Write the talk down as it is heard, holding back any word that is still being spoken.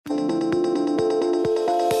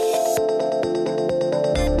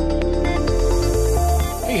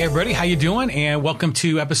everybody. How you doing? And welcome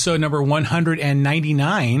to episode number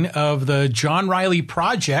 199 of the John Riley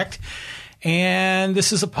Project. And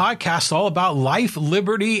this is a podcast all about life,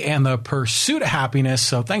 liberty, and the pursuit of happiness.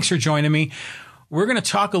 So thanks for joining me. We're going to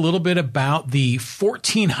talk a little bit about the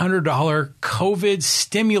 $1,400 COVID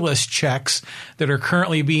stimulus checks that are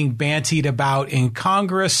currently being bandied about in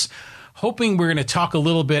Congress. Hoping we're going to talk a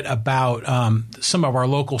little bit about some of our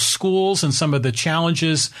local schools and some of the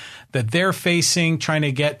challenges that they're facing, trying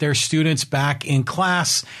to get their students back in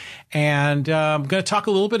class. And I'm going to talk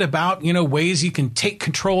a little bit about, ways you can take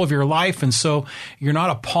control of your life. And so you're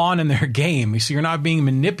not a pawn in their game. So you're not being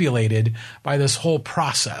manipulated by this whole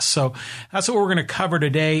process. So that's what we're going to cover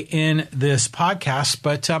today in this podcast.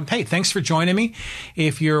 But hey, thanks for joining me.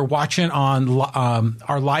 If you're watching on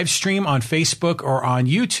our live stream on Facebook or on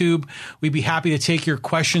YouTube, we'd be happy to take your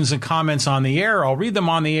questions and comments on the air. I'll read them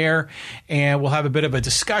on the air and we'll have a bit of a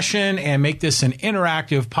discussion and make this an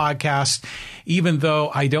interactive podcast. Even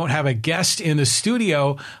though I don't have a guest in the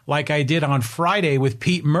studio like I did on Friday with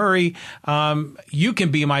Pete Murray, you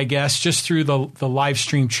can be my guest just through the live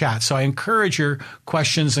stream chat. So I encourage your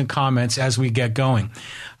questions and comments as we get going.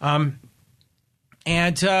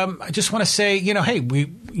 And I just want to say, hey,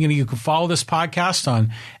 you can follow this podcast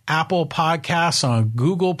on Apple Podcasts, on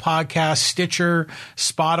Google Podcasts, Stitcher,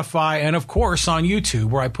 Spotify, and of course on YouTube,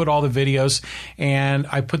 where I put all the videos, and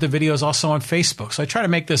I put the videos also on Facebook. So I try to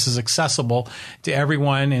make this as accessible to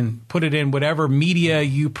everyone and put it in whatever media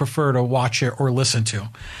you prefer to watch it or listen to.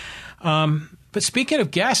 But speaking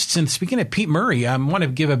of guests and speaking of Pete Murray, I want to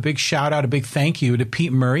give a big shout out, a big thank you to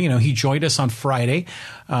Pete Murray. He joined us on Friday,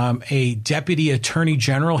 a deputy attorney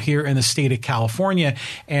general here in the state of California.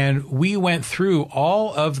 And we went through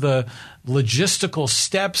all of the logistical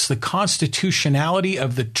steps, the constitutionality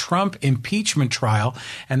of the Trump impeachment trial.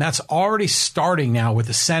 And that's already starting now with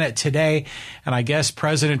the Senate today. And I guess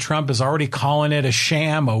President Trump is already calling it a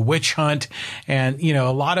sham, a witch hunt, and,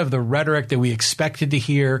 a lot of the rhetoric that we expected to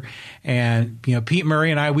hear. And, Pete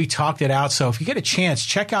Murray and I, we talked it out. So if you get a chance,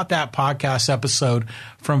 check out that podcast episode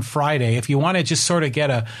from Friday. If you want to just sort of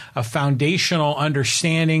get a foundational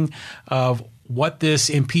understanding of what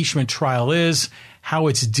this impeachment trial is, how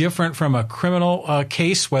it's different from a criminal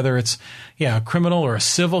case, whether it's a criminal or a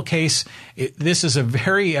civil case. This is a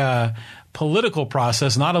very political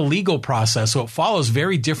process, not a legal process. So it follows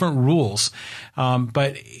very different rules.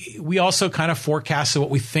 But we also kind of forecasted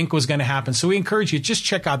what we think was going to happen. So we encourage you, just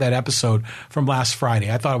check out that episode from last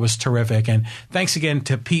Friday. I thought it was terrific. And thanks again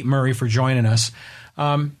to Pete Murray for joining us.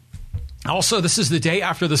 Also, this is the day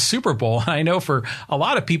after the Super Bowl. I know for a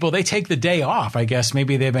lot of people, they take the day off. I guess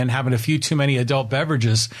maybe they've been having a few too many adult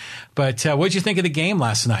beverages. But what'd you think of the game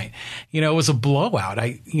last night? It was a blowout.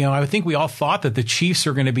 I think we all thought that the Chiefs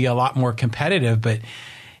were going to be a lot more competitive. But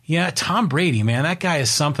Tom Brady, man, that guy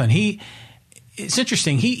is something. It's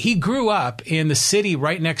interesting. He grew up in the city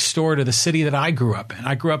right next door to the city that I grew up in.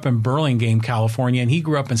 I grew up in Burlingame, California, and he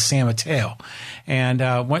grew up in San Mateo. And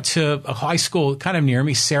went to a high school kind of near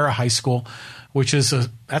me, Sarah High School, which is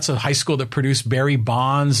that's a high school that produced Barry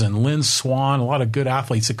Bonds and Lynn Swann, a lot of good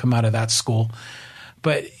athletes that come out of that school.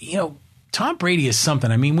 But, Tom Brady is something.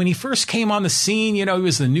 I mean, when he first came on the scene, he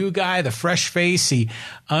was the new guy, the fresh face. He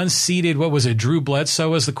unseated, Drew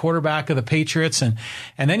Bledsoe as the quarterback of the Patriots. And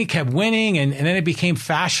then he kept winning, and then it became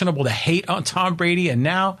fashionable to hate on Tom Brady. And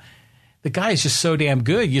now the guy is just so damn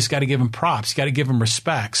good. You just got to give him props. You got to give him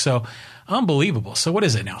respect. So unbelievable. So what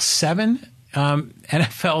is it now? 7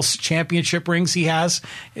 NFL championship rings he has?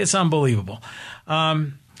 It's unbelievable.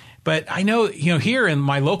 But I know, here in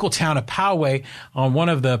my local town of Poway, on one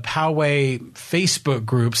of the Poway Facebook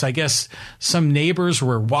groups, I guess some neighbors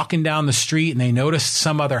were walking down the street and they noticed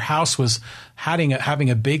some other house was having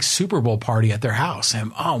a big Super Bowl party at their house.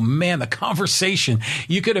 And oh man, the conversation,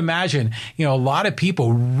 you could imagine, a lot of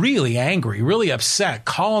people really angry, really upset,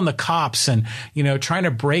 calling the cops and, trying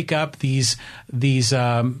to break up these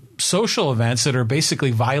social events that are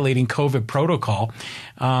basically violating COVID protocol.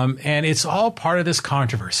 And it's all part of this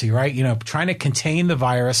controversy, right? Trying to contain the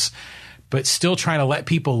virus, but still trying to let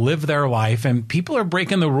people live their life. And people are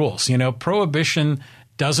breaking the rules. Prohibition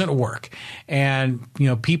doesn't work. And,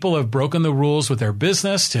 people have broken the rules with their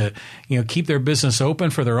business to, keep their business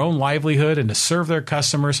open for their own livelihood and to serve their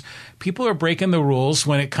customers. People are breaking the rules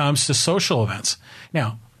when it comes to social events.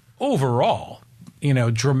 Now, overall,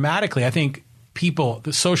 dramatically, I think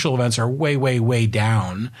the social events are way, way, way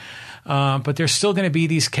down. But there's still going to be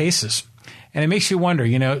these cases. And it makes you wonder,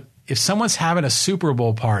 if someone's having a Super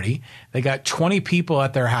Bowl party, they got 20 people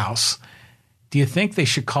at their house, do you think they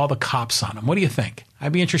should call the cops on them? What do you think?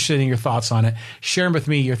 I'd be interested in your thoughts on it. Share with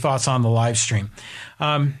me your thoughts on the live stream.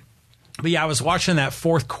 But yeah, I was watching that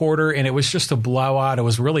fourth quarter and it was just a blowout. It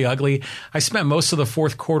was really ugly. I spent most of the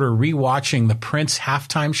fourth quarter rewatching the Prince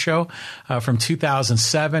halftime show from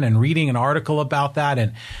 2007 and reading an article about that.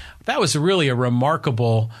 And that was really a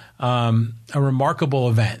remarkable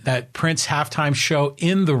event, that Prince halftime show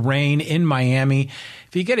in the rain in Miami.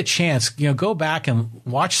 If you get a chance, go back and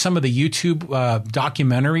watch some of the YouTube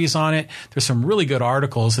documentaries on it. There's some really good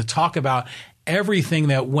articles that talk about everything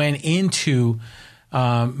that went into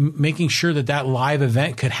making sure that live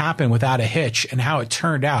event could happen without a hitch and how it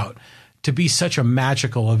turned out to be such a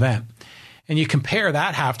magical event. And you compare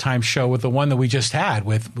that halftime show with the one that we just had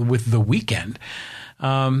with The Weeknd.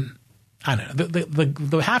 I don't know.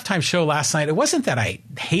 The halftime show last night, it wasn't that I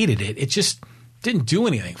hated it. It just didn't do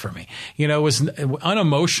anything for me. It was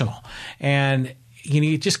unemotional. And,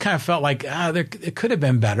 you just kind of felt like, it could have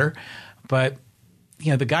been better. But,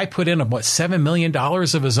 the guy put in, $7 million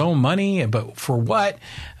of his own money, but for what?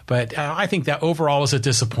 But I think that overall was a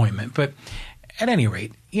disappointment. But at any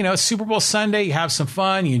rate, Super Bowl Sunday, you have some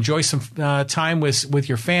fun, you enjoy some time with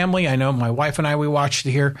your family. I know my wife and I, we watched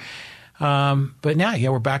it here. But now,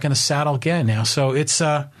 we're back in the saddle again now. So it's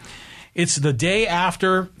the day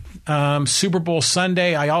after Super Bowl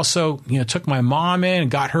Sunday. I also, took my mom in and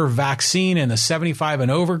got her vaccine in the 75 and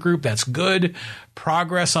over group. That's good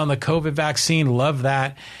progress on the COVID vaccine. Love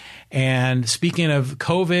that. And speaking of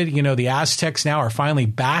COVID, the Aztecs now are finally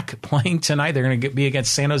back playing tonight. They're going to be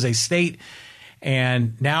against San Jose State.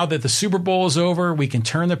 And now that the Super Bowl is over, we can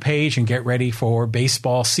turn the page and get ready for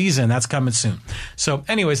baseball season. That's coming soon. So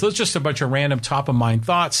anyways, those are just a bunch of random top of mind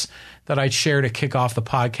thoughts that I'd share to kick off the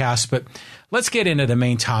podcast. But let's get into the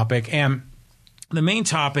main topic. And the main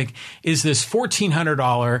topic is this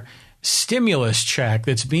 $1,400 stimulus check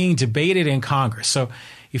that's being debated in Congress. So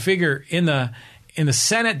you figure in the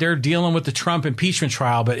Senate, they're dealing with the Trump impeachment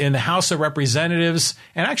trial, but in the House of Representatives,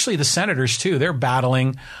 and actually the senators too, they're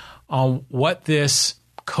battling on what this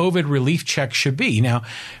COVID relief check should be. Now,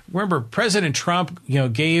 remember, President Trump,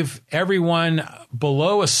 gave everyone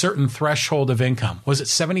below a certain threshold of income. Was it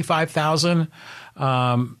 $75,000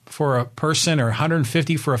 for a person or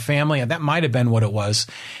 $150,000 for a family? And that might have been what it was.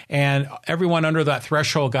 And everyone under that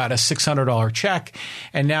threshold got a $600 check.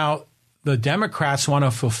 And now the Democrats want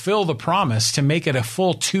to fulfill the promise to make it a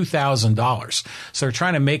full $2,000. So they're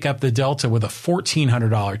trying to make up the delta with a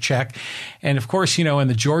 $1,400 check. And of course, in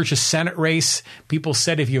the Georgia Senate race, people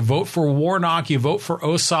said if you vote for Warnock, you vote for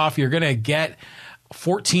Ossoff, you're going to get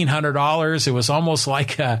 $1,400. It was almost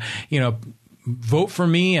like, vote for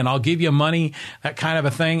me and I'll give you money, that kind of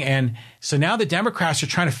a thing. And so now the Democrats are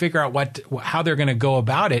trying to figure out how they're going to go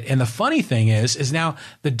about it. And the funny thing is now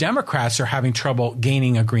the Democrats are having trouble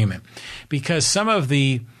gaining agreement because some of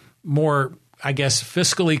the more, I guess,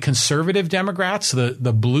 fiscally conservative Democrats,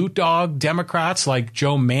 the blue dog Democrats like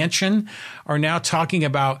Joe Manchin, are now talking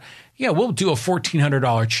about, we'll do a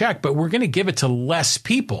 $1,400 check, but we're going to give it to less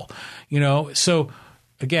people, So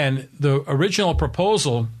again, the original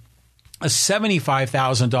proposal, a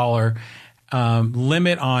 $75,000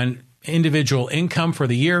 limit on individual income for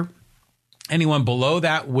the year. Anyone below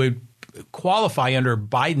that would qualify under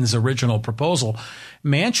Biden's original proposal.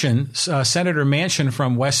 Senator Manchin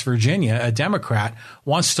from West Virginia, a Democrat,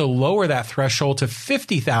 wants to lower that threshold to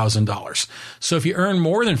 $50,000. So if you earn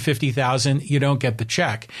more than $50,000, you don't get the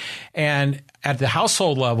check. And at the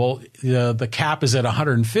household level, the cap is at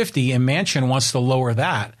 $150,000, and Manchin wants to lower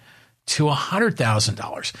that to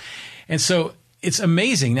 $100,000. And so it's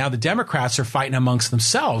amazing. Now the Democrats are fighting amongst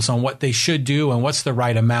themselves on what they should do and what's the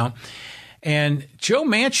right amount. And Joe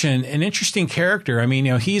Manchin, an interesting character. I mean,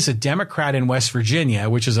 he's a Democrat in West Virginia,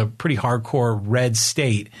 which is a pretty hardcore red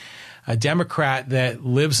state, a Democrat that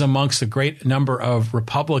lives amongst a great number of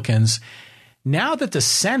Republicans. Now that the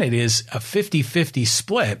Senate is a 50-50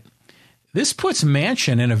 split, this puts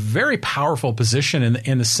Manchin in a very powerful position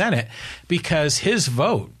in the Senate because his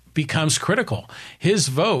vote becomes critical. His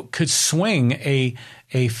vote could swing a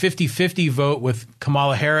 50-50 vote with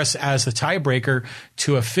Kamala Harris as the tiebreaker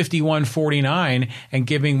to a 51-49 and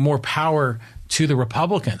giving more power to the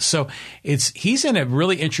Republicans. So he's in a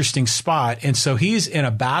really interesting spot. And so he's in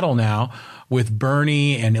a battle now with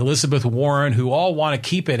Bernie and Elizabeth Warren, who all want to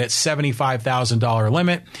keep it at $75,000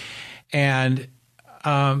 limit. And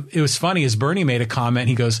it was funny as Bernie made a comment,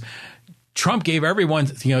 he goes, Trump gave everyone,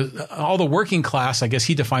 all the working class, I guess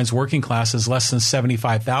he defines working class as less than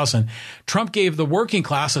 75,000. Trump gave the working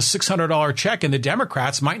class a $600 check, and the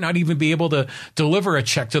Democrats might not even be able to deliver a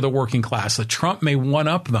check to the working class. That Trump may one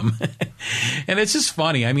up them. And it's just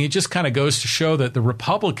funny. I mean, it just kind of goes to show that the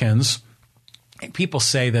Republicans people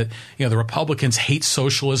say that, the Republicans hate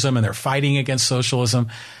socialism and they're fighting against socialism.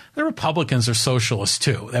 The Republicans are socialists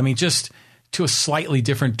too. I mean, just to a slightly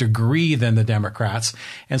different degree than the Democrats.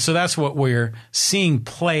 And so that's what we're seeing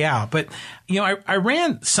play out. But, I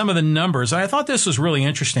ran some of the numbers and I thought this was really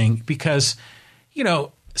interesting because,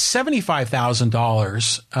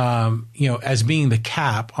 $75,000, as being the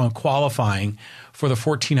cap on qualifying for the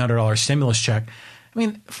 $1,400 stimulus check. I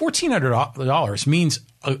mean, $1,400 means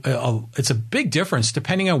it's a big difference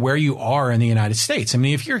depending on where you are in the United States. I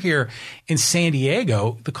mean, if you're here in San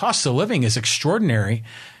Diego, the cost of living is extraordinary.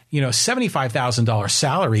 $75,000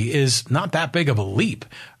 salary is not that big of a leap.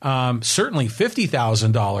 Certainly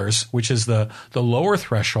 $50,000, which is the lower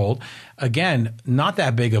threshold, again, not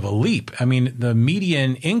that big of a leap. I mean, the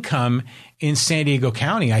median income in San Diego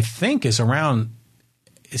County, I think, is around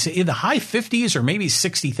it's in the high 50s or maybe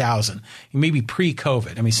 60,000, maybe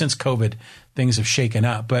pre-COVID. I mean, since COVID, things have shaken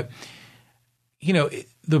up. But,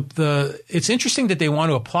 it's interesting that they want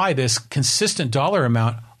to apply this consistent dollar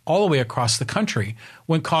amount all the way across the country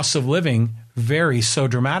when costs of living vary so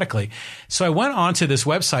dramatically. So I went onto this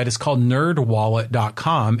website. It's called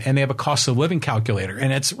nerdwallet.com, and they have a cost of living calculator,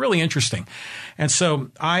 and it's really interesting. And so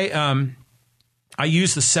I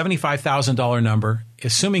used the $75,000 number,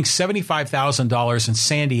 assuming $75,000 in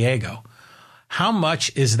San Diego. How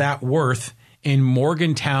much is that worth in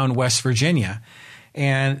Morgantown, West Virginia?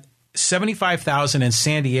 And $75,000 in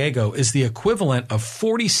San Diego is the equivalent of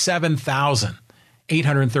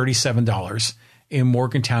 $47,837 in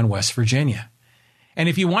Morgantown, West Virginia. And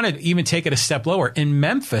if you want to even take it a step lower, in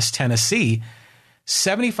Memphis, Tennessee,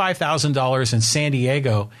 $75,000 in San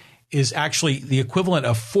Diego is actually the equivalent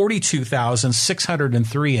of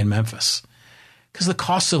 $42,603 in Memphis, because the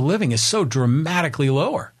cost of living is so dramatically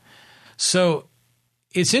lower. So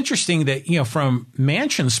it's interesting that, from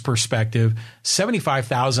Manchin's perspective,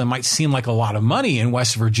 $75,000 might seem like a lot of money in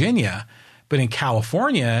West Virginia, but in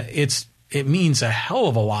California, it means a hell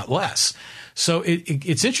of a lot less. So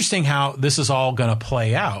it's interesting how this is all going to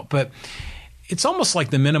play out. But it's almost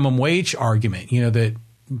like the minimum wage argument, that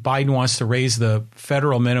Biden wants to raise the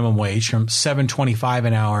federal minimum wage from $7.25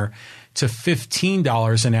 an hour to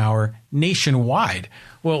 $15 an hour nationwide.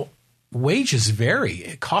 Well, wages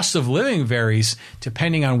vary. Cost of living varies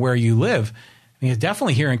depending on where you live. I mean,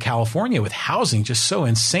 definitely here in California with housing just so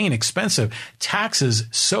insane expensive, taxes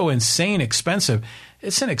so insane expensive.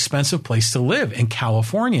 It's an expensive place to live in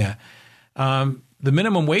California. The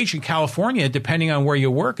minimum wage in California, depending on where you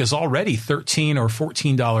work, is already $13 or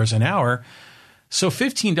 $14 an hour. So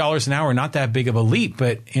 $15 an hour, not that big of a leap.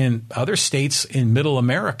 But in other states in middle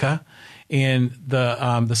America, in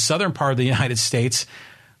the southern part of the United States,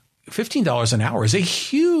 $15 an hour is a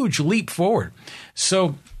huge leap forward.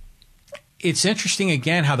 So it's interesting,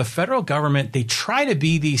 again, how the federal government, they try to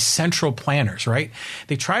be these central planners, right?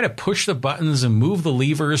 They try to push the buttons and move the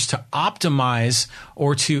levers to optimize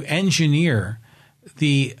or to engineer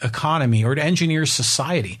the economy or to engineer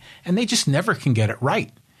society. And they just never can get it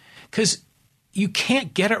right, because you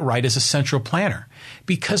can't get it right as a central planner,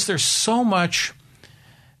 because there's so much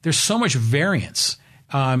variance.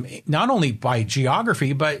 Not only by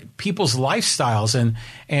geography, but people's lifestyles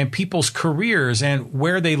and people's careers and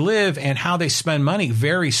where they live and how they spend money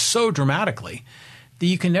vary so dramatically that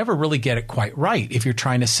you can never really get it quite right if you're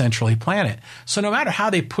trying to centrally plan it. So no matter how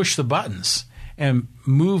they push the buttons and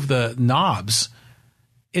move the knobs,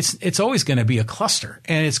 it's always going to be a cluster,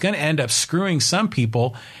 and it's going to end up screwing some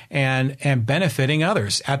people and benefiting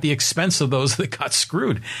others at the expense of those that got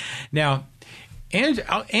screwed. Now, and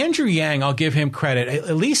Andrew Yang, I'll give him credit.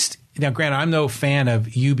 At least, now granted, I'm no fan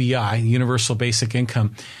of UBI, Universal Basic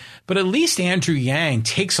Income, but at least Andrew Yang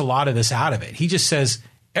takes a lot of this out of it. He just says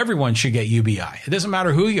everyone should get UBI. It doesn't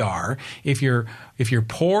matter who you are. If you're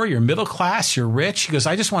poor, you're middle class, you're rich. He goes,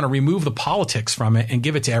 I just want to remove the politics from it and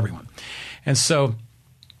give it to everyone. And so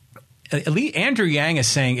at least Andrew Yang is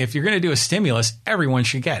saying if you're going to do a stimulus, everyone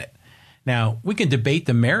should get it. Now, we can debate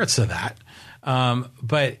the merits of that,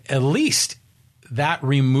 but at least that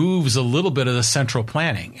removes a little bit of the central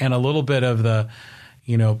planning and a little bit of the,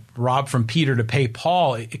 rob from Peter to pay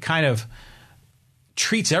Paul. It kind of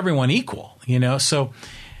treats everyone equal, So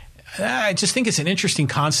I just think it's an interesting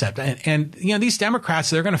concept. And these Democrats,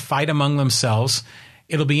 they're going to fight among themselves.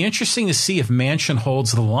 It'll be interesting to see if Manchin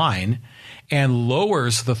holds the line and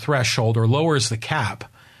lowers the threshold or lowers the cap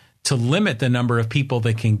to limit the number of people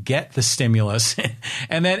that can get the stimulus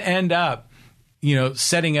and then end up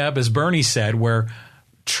setting up, as Bernie said, where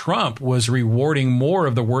Trump was rewarding more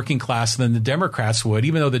of the working class than the Democrats would,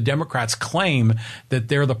 even though the Democrats claim that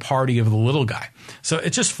they're the party of the little guy. So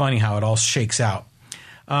it's just funny how it all shakes out.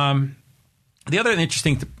 The other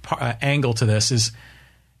interesting angle to this is,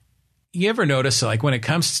 you ever notice, like, when it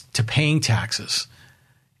comes to paying taxes,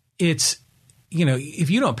 it's, if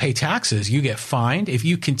you don't pay taxes, you get fined. If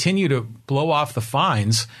you continue to blow off the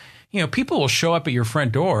fines, people will show up at your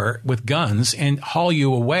front door with guns and haul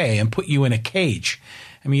you away and put you in a cage.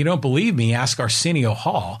 I mean, you don't believe me? Ask Arsenio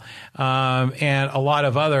Hall and a lot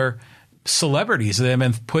of other celebrities that have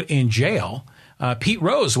been put in jail. Pete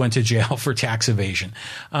Rose went to jail for tax evasion.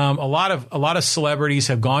 A lot of celebrities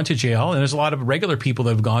have gone to jail, and there's a lot of regular people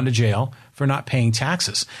that have gone to jail for not paying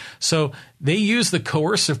taxes. So they use the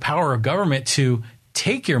coercive power of government to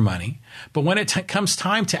take your money. But when it comes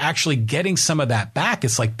time to actually getting some of that back,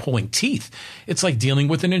 it's like pulling teeth. It's like dealing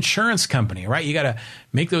with an insurance company, right? You got to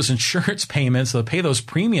make those insurance payments. They'll pay those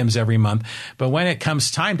premiums every month. But when it comes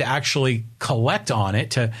time to actually collect on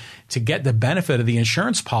it, to get the benefit of the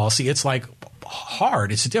insurance policy, it's like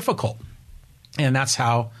hard. It's difficult. And that's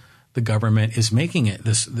how the government is making it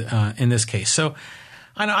in this case. So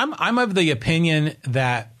I'm of the opinion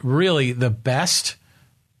that really the best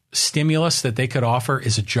stimulus that they could offer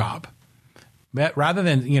is a job. Rather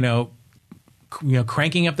than,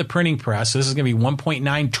 cranking up the printing press. This is going to be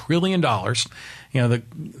 $1.9 trillion.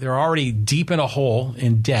 They're already deep in a hole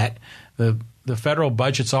in debt. The federal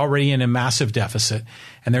budget's already in a massive deficit,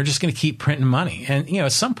 and they're just going to keep printing money. And,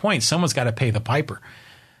 at some point, someone's got to pay the piper.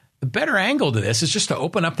 The better angle to this is just to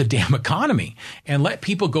open up the damn economy and let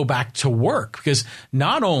people go back to work, because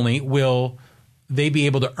not only will they be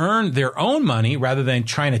able to earn their own money rather than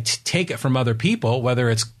trying to take it from other people, whether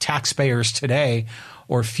it's taxpayers today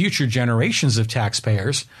or future generations of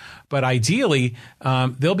taxpayers. But ideally,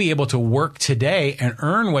 they'll be able to work today and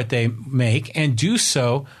earn what they make and do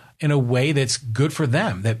so in a way that's good for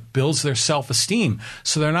them, that builds their self-esteem.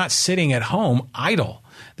 So they're not sitting at home idle.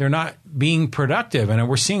 They're not being productive. And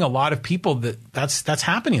we're seeing a lot of people that's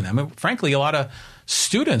happening to them. And frankly, a lot of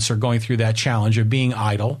students are going through that challenge of being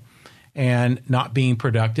idle and not being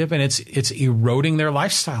productive, and it's eroding their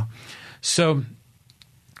lifestyle. So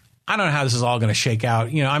I don't know how this is all going to shake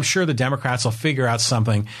out. I'm sure the Democrats will figure out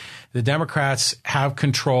something. The Democrats have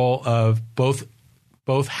control of both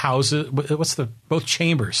houses. Both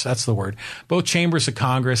chambers. That's the word. Both chambers of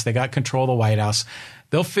Congress. They got control of the White House.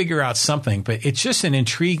 They'll figure out something, but it's just an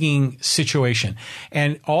intriguing situation.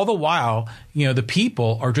 And all the while, the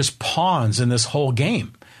people are just pawns in this whole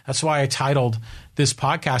game. That's why I titled this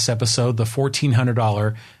podcast episode the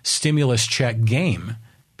 $1,400 stimulus check game,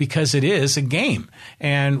 because it is a game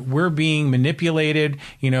and we're being manipulated.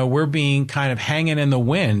 We're being kind of hanging in the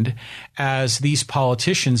wind as these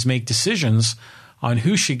politicians make decisions on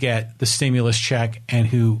who should get the stimulus check and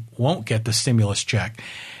who won't get the stimulus check.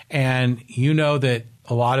 And that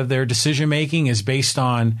a lot of their decision making is based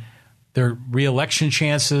on their reelection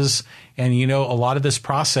chances. And, a lot of this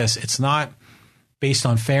process, it's not based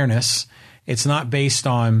on fairness. It's not based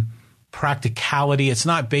on practicality. It's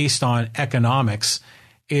not based on economics.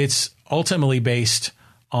 It's ultimately based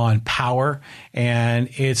on power, and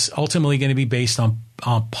it's ultimately going to be based on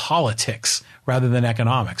politics rather than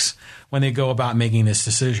economics when they go about making this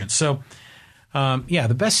decision. So,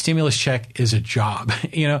 the best stimulus check is a job.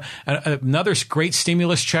 Another great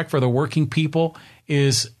stimulus check for the working people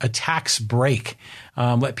is a tax break.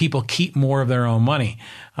 Let people keep more of their own money.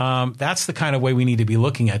 That's the kind of way we need to be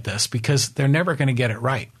looking at this, because they're never going to get it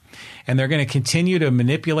right. And they're going to continue to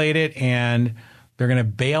manipulate it, and they're going to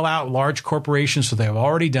bail out large corporations, so they've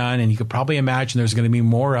already done. And you could probably imagine there's going to be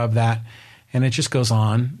more of that. And it just goes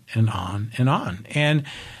on and on and on. And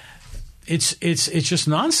it's just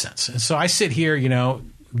nonsense. And so I sit here,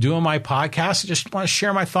 doing my podcast. I just want to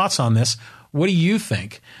share my thoughts on this. What do you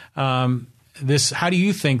think? How do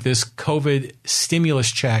you think this COVID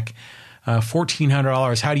stimulus check,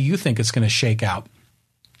 $1,400, how do you think it's going to shake out?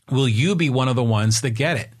 Will you be one of the ones that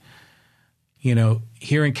get it?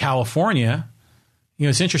 Here in California,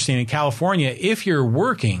 it's interesting. In California, if you're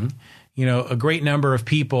working, a great number of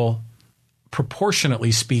people,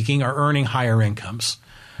 proportionately speaking, are earning higher incomes.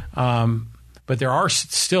 But there are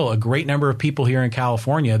still a great number of people here in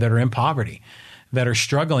California that are in poverty, that are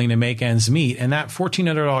struggling to make ends meet. And that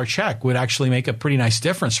 $1,400 check would actually make a pretty nice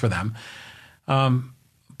difference for them.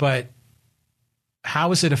 But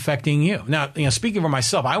how is it affecting you? Now, speaking for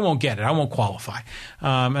myself, I won't get it. I won't qualify.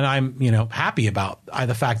 And I'm, happy about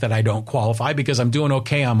the fact that I don't qualify, because I'm doing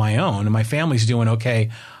okay on my own and my family's doing okay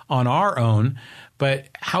on our own. But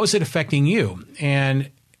how is it affecting you?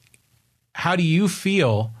 And how do you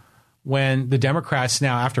feel when the Democrats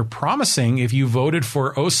now, after promising, if you voted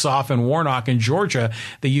for Ossoff and Warnock in Georgia,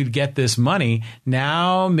 that you'd get this money,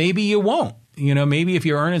 now maybe you won't? maybe if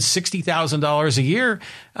you're earning $60,000 a year,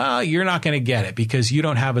 you're not going to get it because you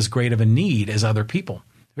don't have as great of a need as other people.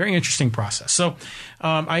 Very interesting process. So,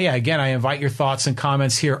 I invite your thoughts and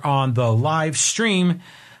comments here on the live stream.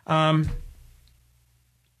 Want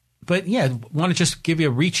to just give you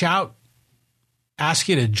a reach out, ask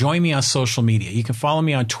you to join me on social media. You can follow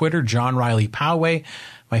me on Twitter, John Riley Poway.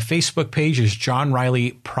 My Facebook page is John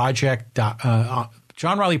Riley Project.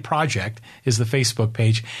 John Riley Project is the Facebook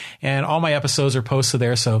page, and all my episodes are posted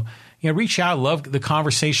there. So, reach out. Love the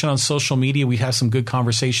conversation on social media. We have some good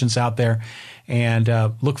conversations out there, and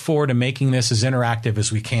look forward to making this as interactive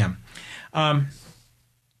as we can. I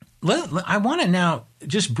want to now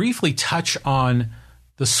just briefly touch on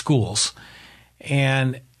the schools.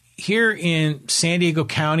 And here in San Diego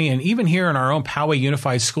County, and even here in our own Poway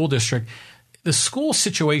Unified School District, the school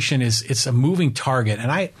situation it's a moving target.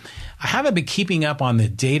 And I haven't been keeping up on the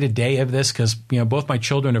day-to-day of this because, both my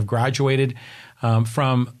children have graduated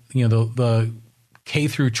from, the K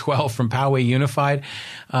through 12 from Poway Unified.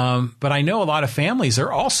 But I know a lot of families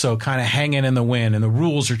are also kind of hanging in the wind, and the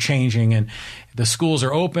rules are changing, and the schools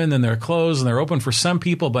are open and they're closed, and they're open for some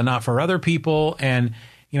people, but not for other people. And,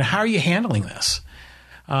 how are you handling this?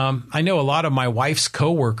 I know a lot of my wife's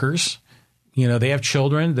coworkers, they have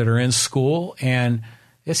children that are in school, and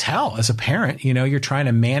it's hell as a parent. You're trying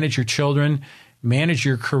to manage your children, manage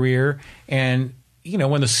your career. And,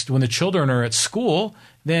 when the children are at school,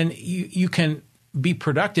 then you can be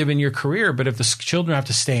productive in your career. But if the children have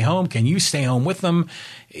to stay home, can you stay home with them?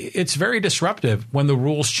 It's very disruptive when the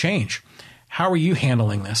rules change. How are you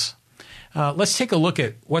handling this? Let's take a look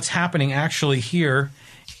at what's happening actually here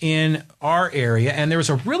in our area. And there was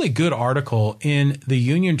a really good article in the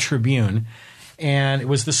Union Tribune, and it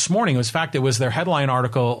was this morning. In fact, it was their headline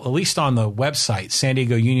article, at least on the website,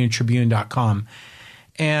 SanDiegoUnionTribune.com.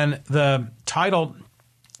 And the title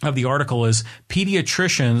of the article is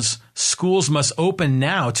Pediatricians, Schools Must Open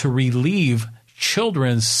Now to Relieve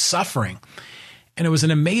Children's Suffering. And it was an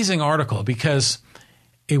amazing article because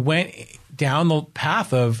it went down the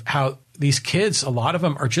path of how these kids, a lot of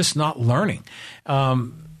them are just not learning.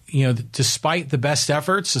 Despite the best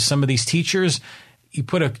efforts of some of these teachers, you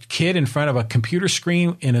put a kid in front of a computer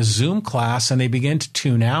screen in a Zoom class and they begin to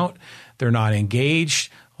tune out. They're not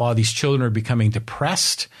engaged. A lot of these children are becoming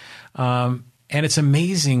depressed. And it's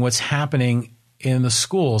amazing what's happening in the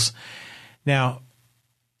schools. Now,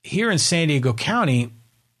 here in San Diego County,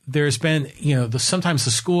 there's been, sometimes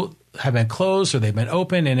the school have been closed or they've been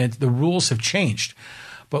open, and the rules have changed.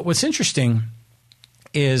 But what's interesting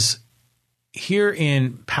is here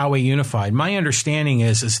in Poway Unified, my understanding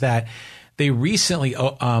is that they recently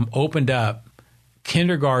opened up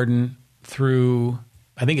kindergarten through,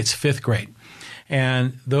 I think it's 5th grade.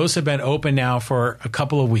 And those have been open now for a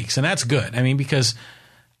couple of weeks. And that's good. I mean, because,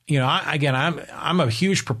 I'm a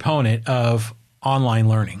huge proponent of online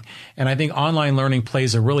learning. And I think online learning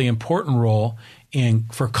plays a really important role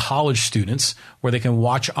for college students where they can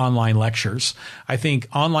watch online lectures. I think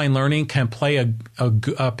online learning can play a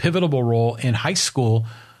pivotal role in high school,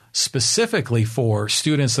 specifically for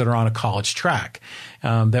students that are on a college track,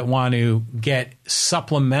 that want to get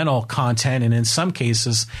supplemental content and in some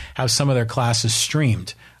cases have some of their classes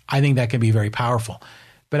streamed. I think that can be very powerful.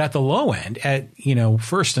 But at the low end, at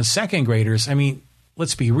first and second graders, I mean,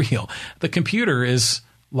 let's be real. The computer is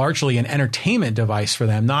largely an entertainment device for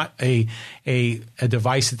them, not a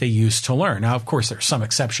device that they use to learn. Now, of course, there are some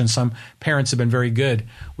exceptions. Some parents have been very good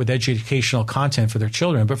with educational content for their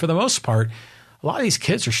children. But for the most part, a lot of these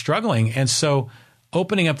kids are struggling. And so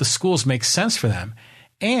opening up the schools makes sense for them.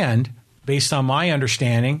 And based on my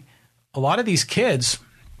understanding, a lot of these kids,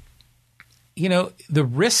 the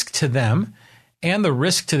risk to them and the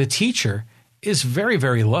risk to the teacher is very,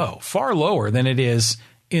 very low, far lower than it is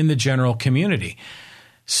in the general community.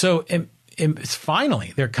 So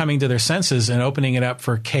finally, they're coming to their senses and opening it up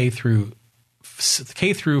for K through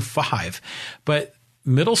 5. But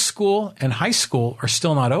middle school and high school are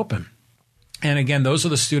still not open. And again, those are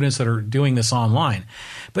the students that are doing this online.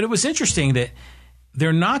 But it was interesting that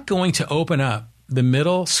they're not going to open up the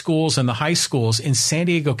middle schools and the high schools in San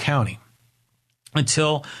Diego County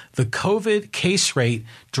until the COVID case rate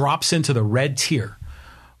drops into the red tier,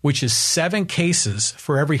 which is 7 cases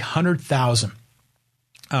for every 100,000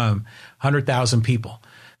 people.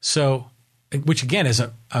 So, which again is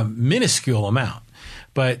a minuscule amount,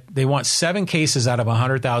 but they want 7 cases out of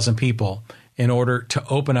 100,000 people in order to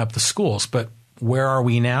open up the schools. But where are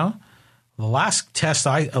we now? The last test,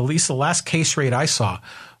 at least the last case rate I saw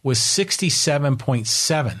was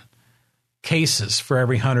 67.7 cases for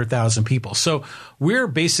every 100,000 people. So we're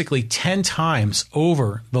basically 10 times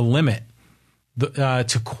over the limit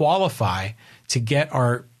to qualify to get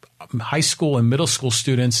our high school and middle school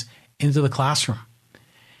students into the classroom.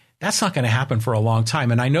 That's not going to happen for a long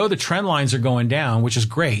time. And I know the trend lines are going down, which is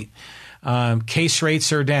great. Case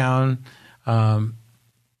rates are down.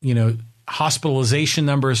 Hospitalization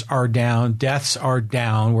numbers are down. Deaths are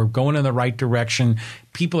down. We're going in the right direction.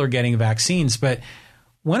 People are getting vaccines. But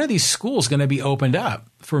when are these schools going to be opened up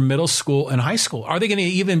for middle school and high school? Are they going to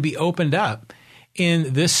even be opened up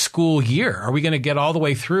in this school year? Are we going to get all the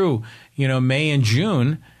way through, May and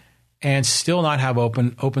June and still not have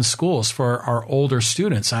open schools for our older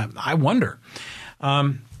students? I wonder.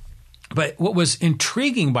 But what was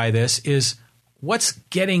intriguing by this is what's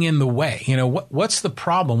getting in the way? What's the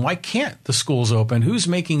problem? Why can't the schools open? Who's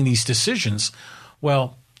making these decisions?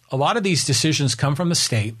 Well, a lot of these decisions come from the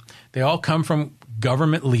state. They all come from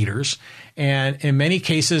government leaders. And in many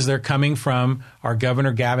cases, they're coming from our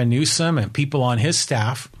Governor Gavin Newsom and people on his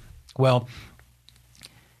staff. Well,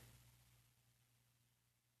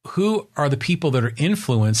 who are the people that are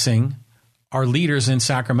influencing our leaders in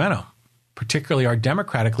Sacramento, particularly our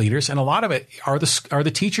Democratic leaders? And a lot of it are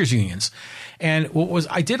the teachers' unions. And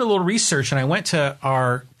I did a little research and I went to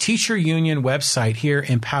our teacher union website here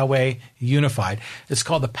in Poway Unified. It's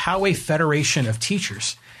called the Poway Federation of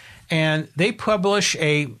Teachers. And they publish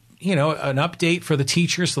an update for the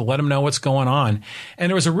teachers to let them know what's going on. And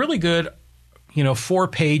there was a really good,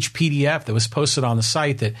 4-page PDF that was posted on the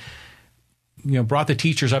site that, brought the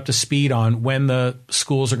teachers up to speed on when the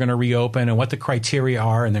schools are going to reopen and what the criteria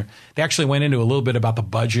are. And they actually went into a little bit about the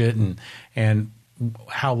budget and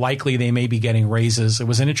how likely they may be getting raises. It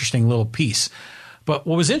was an interesting little piece. But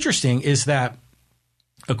what was interesting is that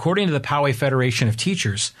according to the Poway Federation of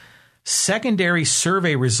Teachers, secondary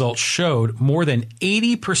survey results showed more than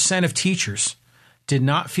 80% of teachers did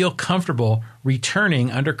not feel comfortable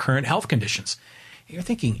returning under current health conditions. You're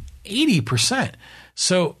thinking 80%.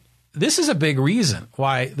 So this is a big reason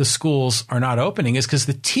why the schools are not opening, is because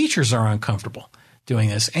the teachers are uncomfortable doing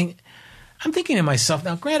this. And I'm thinking to myself,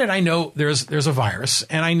 now, granted, I know there's a virus,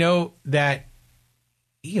 and I know that,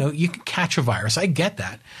 you can catch a virus. I get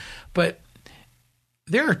that. But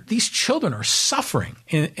these children are suffering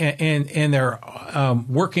in their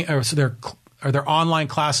working or their online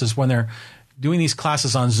classes when they're doing these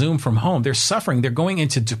classes on Zoom from home. They're suffering. They're going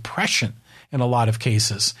into depression in a lot of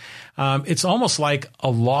cases. It's almost like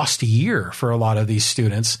a lost year for a lot of these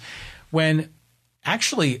students when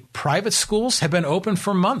actually private schools have been open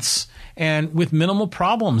for months and with minimal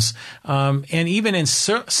problems. And even in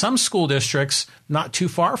some school districts not too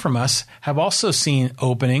far from us have also seen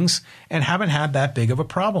openings and haven't had that big of a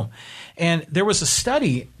problem. And there was a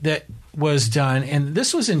study that was done, and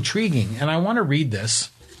this was intriguing, and I want to read this.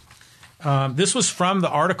 This was from the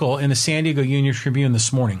article in the San Diego Union Tribune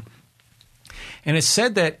this morning. And it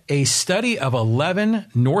said that a study of 11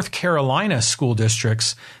 North Carolina school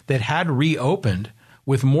districts that had reopened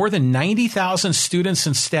with more than 90,000 students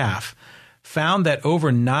and staff found that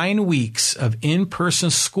over 9 weeks of in-person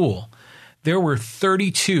school, there were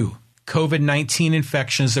 32 COVID-19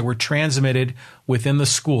 infections that were transmitted within the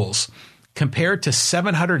schools, compared to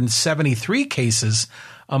 773 cases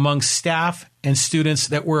among staff and students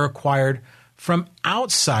that were acquired from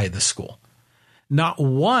outside the school. Not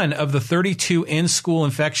one of the 32 in-school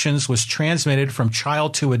infections was transmitted from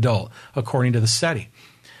child to adult, according to the study.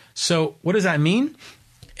 So what does that mean?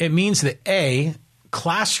 It means that A,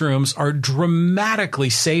 classrooms are dramatically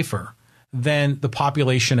safer than the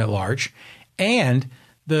population at large, and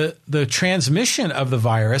the transmission of the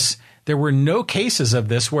virus, there were no cases of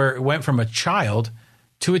this where it went from a child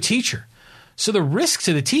to a teacher. So the risk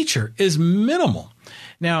to the teacher is minimal.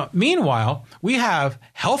 Now, meanwhile, we have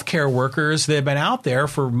healthcare workers that have been out there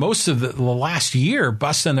for most of the last year,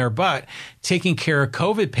 busting their butt, taking care of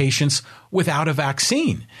COVID patients without a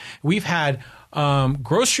vaccine. We've had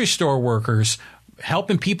grocery store workers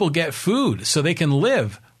helping people get food so they can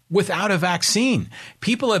live without a vaccine.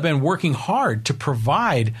 People have been working hard to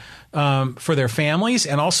provide for their families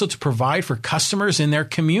and also to provide for customers in their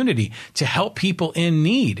community, to help people in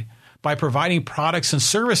need by providing products and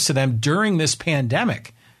service to them during this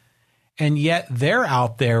pandemic. And yet they're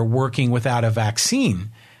out there working without a vaccine,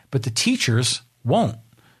 but the teachers won't.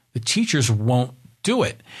 The teachers won't do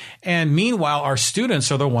it. And meanwhile, our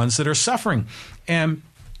students are the ones that are suffering. And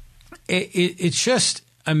it's just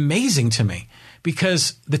amazing to me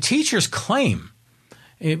because the teachers claim,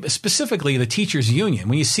 specifically the teachers union,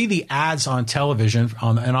 when you see the ads on television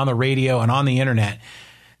and on the radio and on the internet,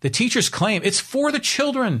 the teachers claim it's for the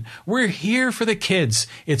children. We're here for the kids.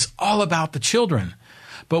 It's all about the children.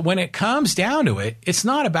 But when it comes down to it, it's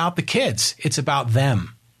not about the kids. It's about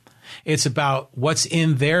them. It's about what's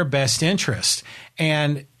in their best interest.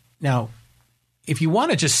 And now, if you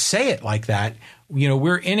want to just say it like that,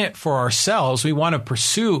 we're in it for ourselves. We want to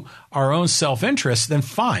pursue our own self-interest, then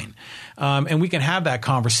fine. And we can have that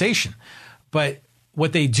conversation. But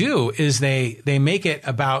what they do is they make it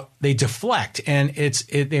about, they deflect, and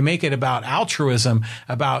they make it about altruism,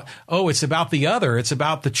 about, it's about the other, it's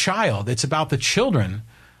about the child, it's about the children.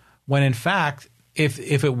 When in fact, if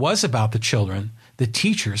it was about the children, the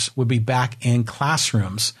teachers would be back in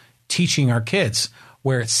classrooms teaching our kids,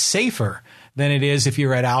 where it's safer than it is if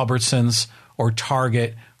you're at Albertsons or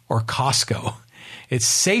Target or Costco. It's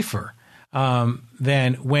safer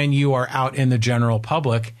than when you are out in the general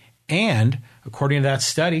public. And according to that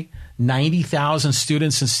study, 90,000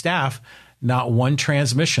 students and staff, not one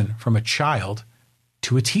transmission from a child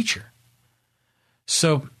to a teacher.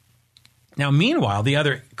 So now, meanwhile, the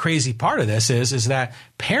other crazy part of this is that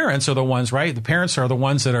parents are the ones, right? The parents are the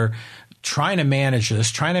ones that are trying to manage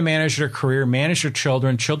this, trying to manage their career, manage their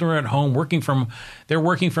children. Children are at home they're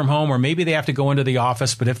working from home, or maybe they have to go into the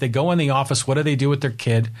office. But if they go in the office, what do they do with their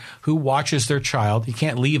kid? Who watches their child? You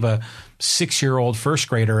can't leave a 6-year-old first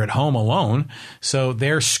grader at home alone. So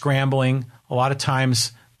they're scrambling. A lot of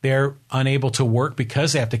times they're unable to work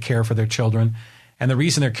because they have to care for their children. And the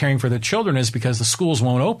reason they're caring for their children is because the schools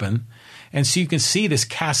won't open. And so you can see this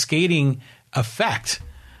cascading effect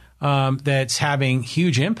that's having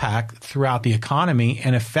huge impact throughout the economy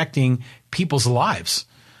and affecting people's lives.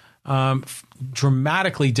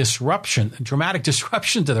 Dramatic disruption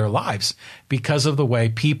to their lives because of the way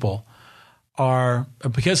because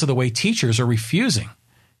of the way teachers are refusing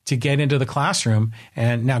to get into the classroom.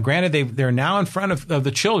 And now, granted, they're now in front of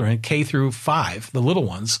the children, K through 5, the little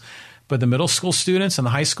ones, but the middle school students and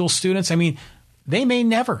the high school students, they may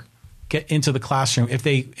never get into the classroom if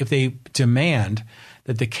they demand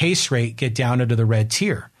that the case rate get down into the red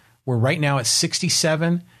tier. We're right now at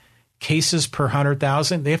 67 cases per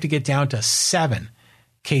 100,000. They have to get down to 7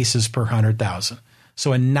 cases per 100,000.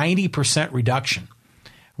 So a 90% reduction,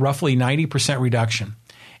 roughly 90% reduction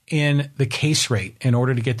in the case rate in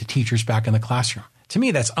order to get the teachers back in the classroom. To me,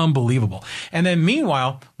 that's unbelievable. And then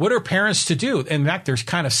meanwhile, what are parents to do? In fact, they're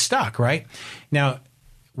kind of stuck, right? Now,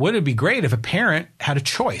 wouldn't it be great if a parent had a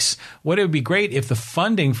choice? Wouldn't it be great if the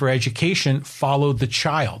funding for education followed the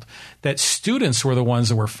child, that students were the ones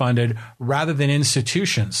that were funded rather than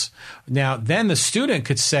institutions? Now, then the student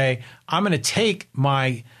could say, I'm going to take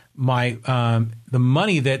the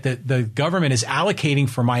money that the government is allocating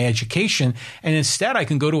for my education, and instead I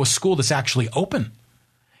can go to a school that's actually open.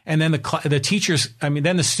 And then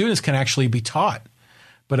then the students can actually be taught.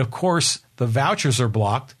 But of course, the vouchers are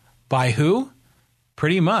blocked by who?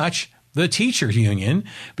 Pretty much the teachers union,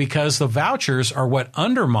 because the vouchers are what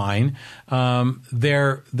undermine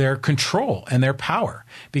their control and their power.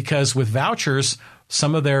 Because with vouchers,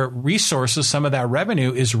 some of their resources, some of that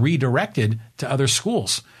revenue is redirected to other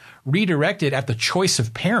schools, redirected at the choice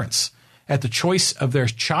of parents, at the choice of their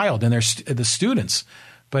child and the students.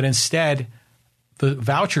 But instead, the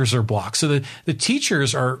vouchers are blocked. So the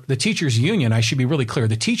teachers union, I should be really clear,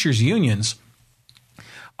 the teachers unions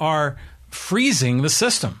are freezing the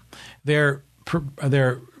system. They're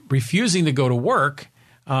refusing to go to work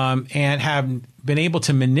and have been able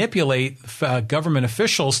to manipulate government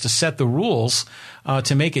officials to set the rules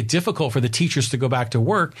to make it difficult for the teachers to go back to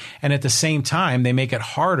work. And at the same time, they make it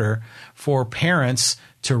harder for parents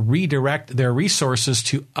to redirect their resources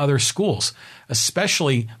to other schools,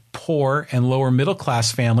 especially poor and lower middle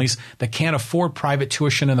class families that can't afford private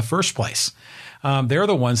tuition in the first place. They're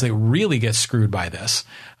the ones that really get screwed by this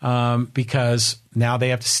because now they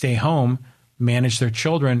have to stay home, manage their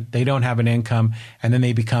children. They don't have an income, and then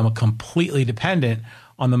they become completely dependent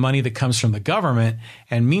on the money that comes from the government.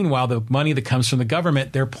 And meanwhile, the money that comes from the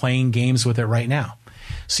government, they're playing games with it right now.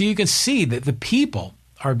 So you can see that the people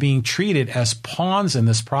are being treated as pawns in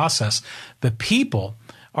this process. The people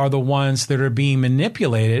are the ones that are being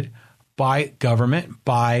manipulated by government,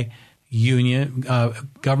 by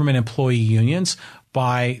government employee unions,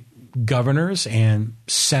 by governors and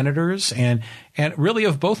senators and really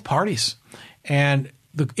of both parties. And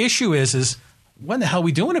the issue is what the hell are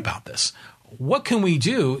we doing about this? What can we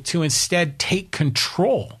do to instead take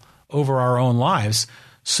control over our own lives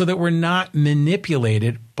so that we're not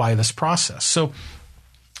manipulated by this process? So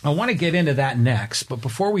I want to get into that next, but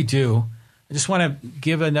before we do, I just want to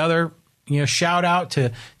give another shout out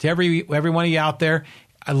to every one of you out there.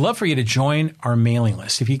 I'd love for you to join our mailing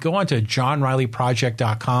list. If you go onto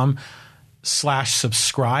johnrileyproject.com,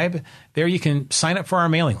 johnriley.com/subscribe. There you can sign up for our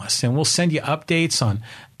mailing list, and we'll send you updates on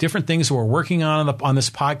different things we're working on this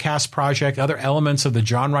podcast project, other elements of the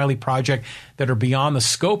John Riley Project that are beyond the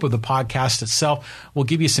scope of the podcast itself. We'll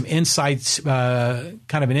give you some insights, kind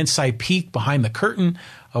of an inside peek behind the curtain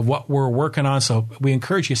of what we're working on. So we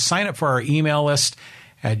encourage you to sign up for our email list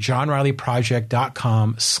at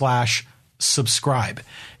johnrileyproject.com/subscribe.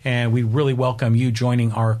 And we really welcome you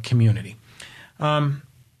joining our community.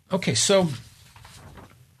 Okay, so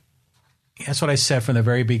that's what I said from the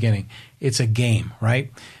very beginning. It's a game,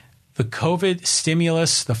 right? The COVID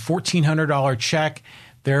stimulus, the $1,400 check,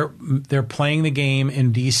 they're playing the game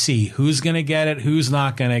in D.C. Who's going to get it? Who's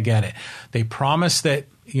not going to get it? They promised that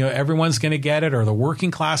everyone's going to get it, or the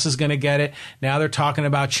working class is going to get it. Now they're talking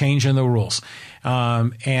about changing the rules,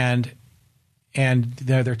 and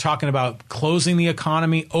they're talking about closing the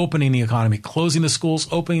economy, opening the economy, closing the schools,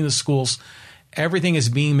 opening the schools. Everything is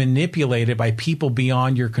being manipulated by people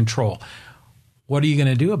beyond your control. What are you going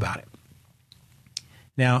to do about it?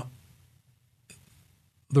 Now,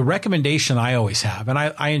 the recommendation I always have, and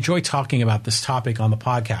I enjoy talking about this topic on the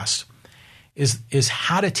podcast, is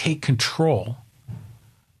how to take control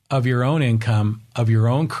of your own income, of your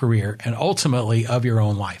own career, and ultimately of your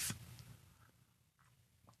own life.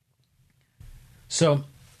 So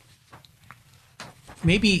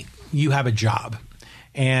maybe you have a job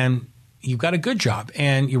and you've got a good job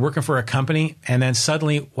and you're working for a company, and then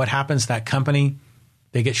suddenly what happens? That company,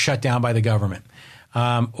 they get shut down by the government,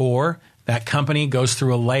 or that company goes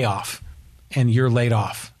through a layoff and you're laid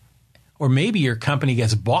off. Or maybe your company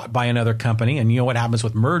gets bought by another company, and you know what happens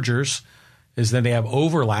with mergers is that they have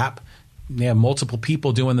overlap. They have multiple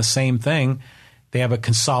people doing the same thing. They have a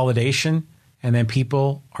consolidation, and then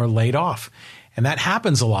people are laid off. And that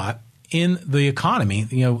happens a lot in the economy.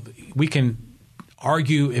 We can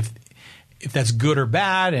argue if that's good or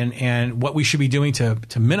bad, and what we should be doing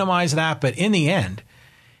to minimize that. But in the end,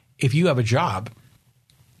 if you have a job,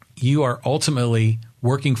 you are ultimately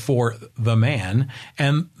working for the man,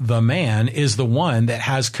 and the man is the one that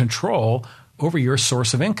has control over your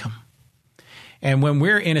source of income. And when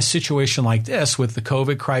we're in a situation like this with the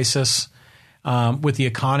COVID crisis, with the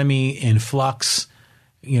economy in flux,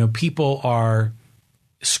 people are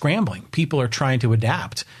scrambling. People are trying to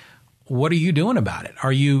adapt. What are you doing about it?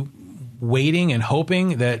 Are you waiting and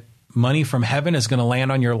hoping that money from heaven is going to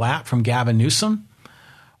land on your lap from Gavin Newsom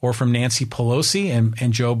or from Nancy Pelosi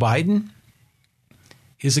and Joe Biden?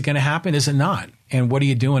 Is it going to happen? Is it not? And what are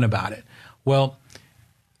you doing about it? Well,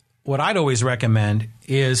 what I'd always recommend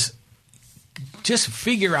is just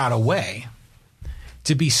figure out a way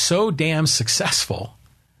to be so damn successful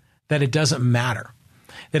that it doesn't matter.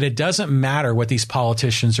 That it doesn't matter what these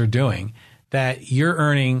politicians are doing, that you're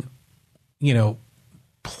earning,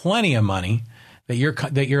 plenty of money, that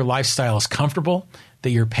your lifestyle is comfortable,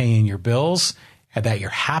 that you're paying your bills, and that you're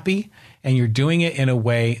happy, and you're doing it in a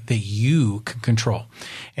way that you can control.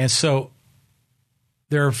 And so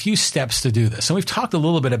there are a few steps to do this. And we've talked a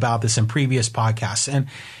little bit about this in previous podcasts. And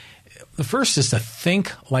the first is to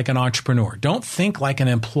think like an entrepreneur. Don't think like an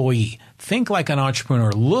employee. Think like an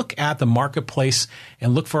entrepreneur. Look at the marketplace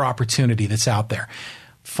and look for opportunity that's out there.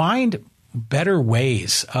 Find better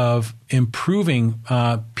ways of improving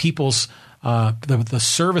people's the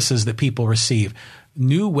services that people receive.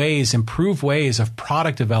 New ways, improved ways of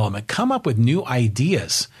product development. Come up with new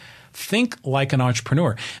ideas. Think like an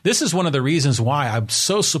entrepreneur. This is one of the reasons why I'm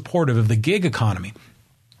so supportive of the gig economy.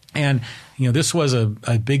 And, this was a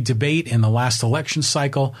big debate in the last election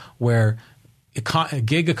cycle where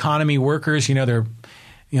gig economy workers,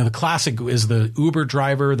 the classic is the Uber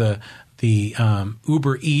driver, the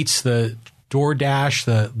Uber Eats, the DoorDash,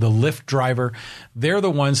 the Lyft driver. They're the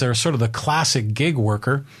ones that are sort of the classic gig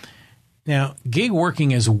worker. Now, gig working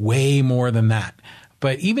is way more than that.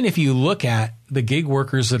 But even if you look at the gig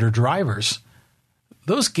workers that are drivers,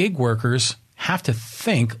 those gig workers have to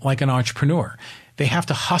think like an entrepreneur. They have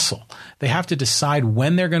to hustle. They have to decide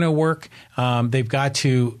when they're going to work. They've got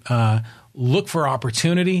to look for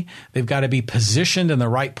opportunity. They've got to be positioned in the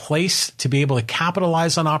right place to be able to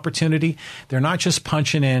capitalize on opportunity. They're not just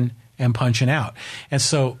punching in and punching out. And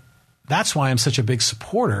so that's why I'm such a big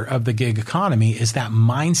supporter of the gig economy, is that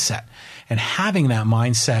mindset and having that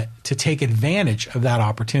mindset to take advantage of that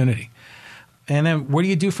opportunity. And then what do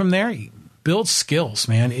you do from there? You build skills,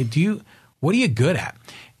 man. What are you good at?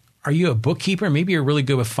 Are you a bookkeeper? Maybe you're really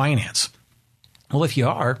good with finance. Well, if you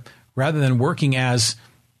are, rather than working as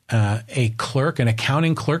a clerk, an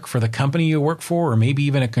accounting clerk for the company you work for, or maybe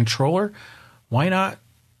even a controller, why not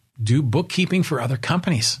do bookkeeping for other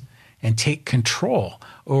companies and take control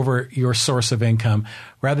over your source of income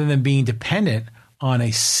rather than being dependent on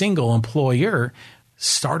a single employer,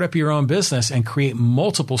 start up your own business and create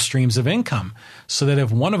multiple streams of income so that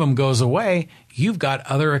if one of them goes away, you've got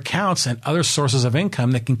other accounts and other sources of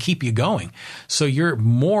income that can keep you going. So you're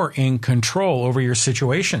more in control over your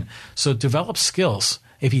situation. So develop skills.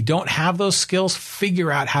 If you don't have those skills,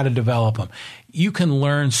 figure out how to develop them. You can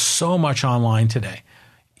learn so much online today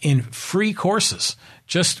in free courses,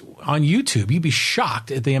 just on YouTube. You'd be shocked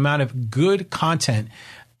at the amount of good content,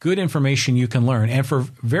 good information you can learn. And for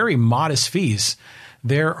very modest fees,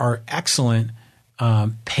 there are excellent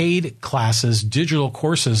paid classes, digital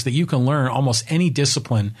courses that you can learn almost any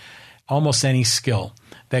discipline, almost any skill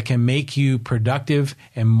that can make you productive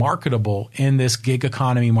and marketable in this gig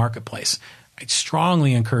economy marketplace. I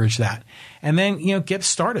strongly encourage that. And then, get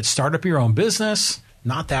started. Start up your own business.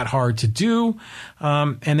 Not that hard to do.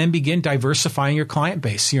 And then begin diversifying your client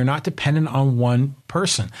base. So you're not dependent on one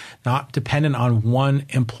person, not dependent on one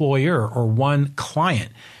employer or one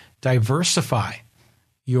client. Diversify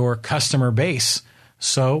your customer base.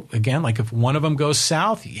 So again, like if one of them goes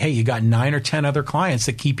south, hey, you got 9 or 10 other clients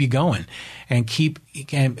that keep you going and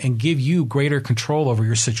give you greater control over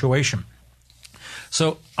your situation.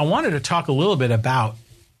 So I wanted to talk a little bit about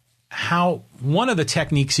how one of the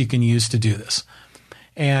techniques you can use to do this.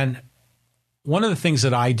 And one of the things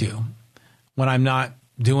that I do when I'm not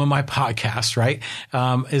doing my podcast, right,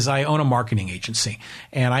 is I own a marketing agency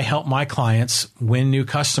and I help my clients win new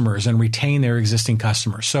customers and retain their existing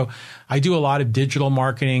customers. So I do a lot of digital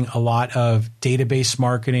marketing, a lot of database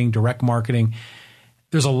marketing, direct marketing.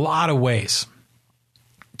 There's a lot of ways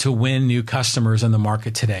to win new customers in the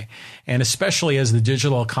market today. And especially as the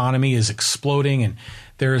digital economy is exploding and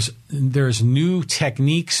there's new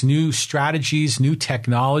techniques, new strategies, new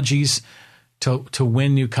technologies to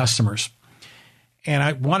win new customers. And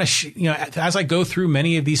I want to, as I go through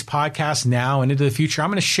many of these podcasts now and into the future, I'm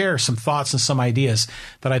going to share some thoughts and some ideas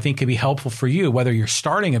that I think could be helpful for you, whether you're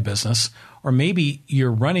starting a business or maybe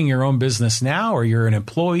you're running your own business now or you're an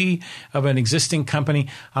employee of an existing company.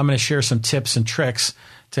 I'm going to share some tips and tricks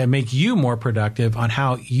to make you more productive on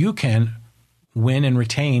how you can win and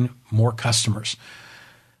retain more customers.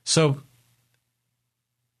 So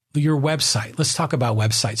your website, let's talk about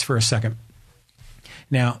websites for a second.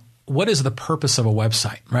 Now, what is the purpose of a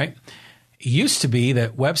website, right? It used to be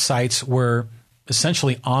that websites were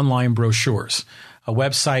essentially online brochures. A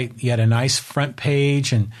website, you had a nice front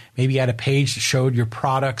page and maybe you had a page that showed your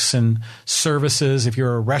products and services. If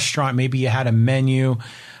you're a restaurant, maybe you had a menu.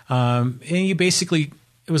 And you basically,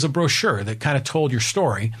 it was a brochure that kind of told your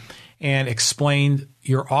story and explained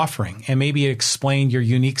your offering. And maybe it explained your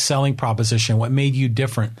unique selling proposition, what made you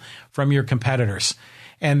different from your competitors.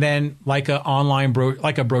 And then like a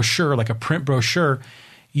brochure, like a print brochure,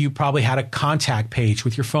 you probably had a contact page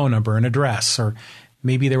with your phone number and address, or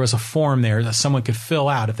maybe there was a form there that someone could fill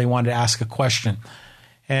out if they wanted to ask a question.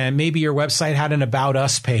 And maybe your website had an About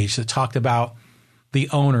Us page that talked about the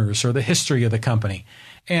owners or the history of the company.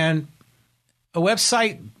 And a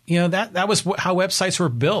website, that was how websites were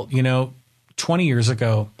built, 20 years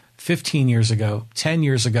ago, 15 years ago, 10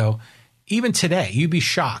 years ago. Even today, you'd be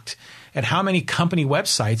shocked at how many company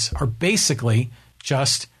websites are basically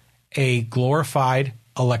just a glorified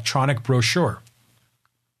electronic brochure,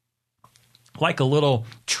 like a little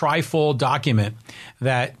trifold document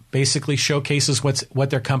that basically showcases what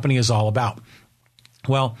their company is all about.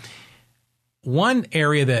 Well, one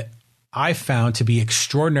area that I found to be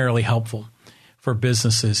extraordinarily helpful for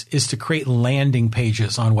businesses is to create landing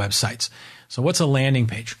pages on websites. So what's a landing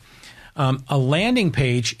page? A landing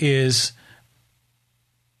page is,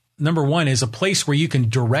 number one, is a place where you can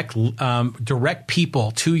direct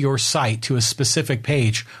people to your site, to a specific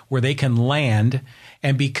page where they can land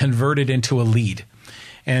and be converted into a lead.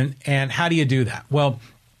 And how do you do that? Well,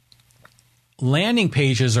 landing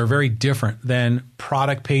pages are very different than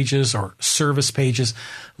product pages or service pages.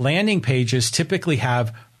 Landing pages typically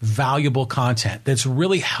have valuable content that's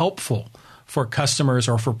really helpful for customers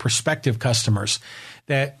or for prospective customers,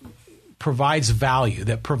 that provides value,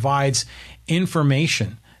 that provides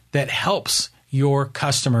information that helps your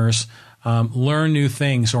customers learn new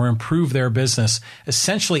things or improve their business,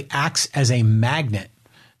 essentially acts as a magnet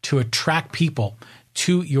to attract people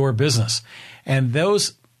to your business. And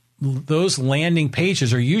those landing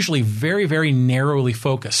pages are usually very, very narrowly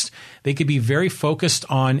focused. They could be very focused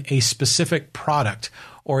on a specific product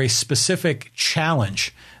or a specific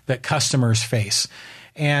challenge that customers face.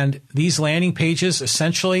 And these landing pages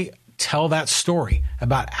essentially tell that story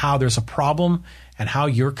about how there's a problem and how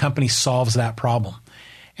your company solves that problem.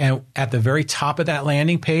 And at the very top of that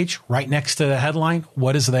landing page, right next to the headline,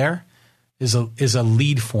 what is there? Is a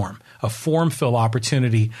lead form, a form fill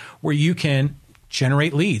opportunity where you can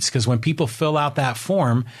generate leads, because when people fill out that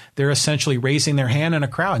form, they're essentially raising their hand in a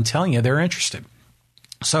crowd and telling you they're interested.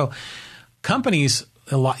 So companies,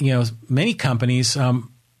 many companies,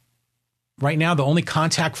 right now, the only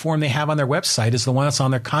contact form they have on their website is the one that's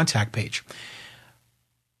on their contact page.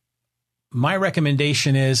 My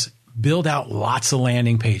recommendation is build out lots of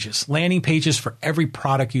landing pages for every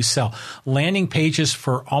product you sell, landing pages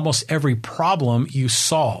for almost every problem you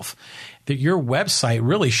solve. That your website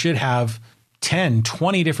really should have 10,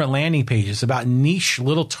 20 different landing pages about niche,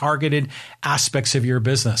 little targeted aspects of your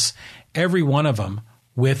business, every one of them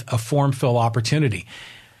with a form fill opportunity.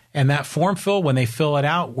 And that form fill, when they fill it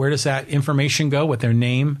out, where does that information go? With their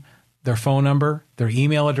name, their phone number, their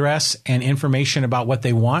email address, and information about what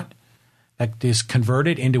they want. That is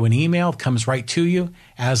converted into an email, comes right to you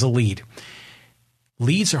as a lead.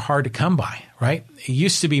 Leads are hard to come by, right? It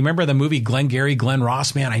used to be, remember the movie Glengarry Glen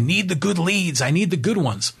Ross? Man, I need the good leads. I need the good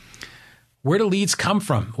ones. Where do leads come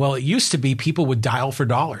from? Well, it used to be people would dial for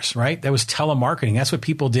dollars, right? That was telemarketing. That's what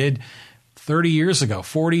people did 30 years ago,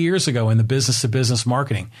 40 years ago in the business-to-business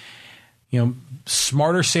marketing.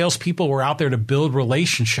 Smarter salespeople were out there to build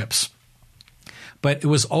relationships. But it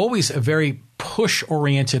was always a very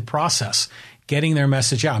push-oriented process, getting their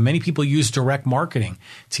message out. Many people use direct marketing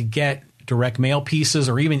to get direct mail pieces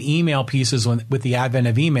or even email pieces with the advent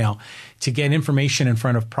of email to get information in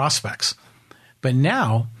front of prospects. But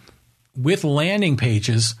now, with landing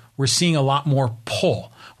pages, we're seeing a lot more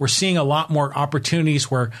pull. We're seeing a lot more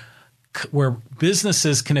opportunities where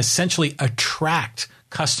businesses can essentially attract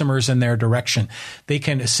customers in their direction. They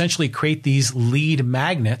can essentially create these lead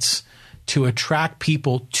magnets to attract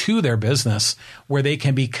people to their business where they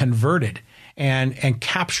can be converted and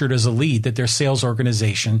captured as a lead that their sales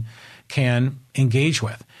organization can engage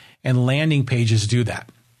with. And landing pages do that.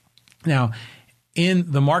 Now,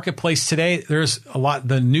 in the marketplace today, there's a lot.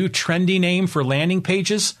 The new trendy name for landing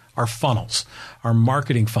pages are funnels, are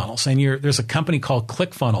marketing funnels. And there's a company called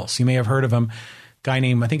ClickFunnels. You may have heard of him. Guy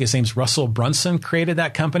named, I think his name's Russell Brunson, created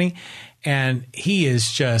that company. And he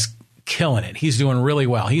is just killing it. He's doing really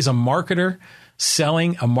well. He's a marketer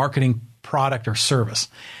selling a marketing product or service.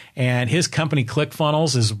 And his company,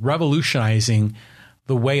 ClickFunnels, is revolutionizing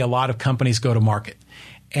the way a lot of companies go to market.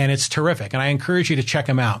 And it's terrific. And I encourage you to check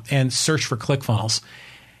him out and search for ClickFunnels.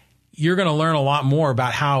 You're going to learn a lot more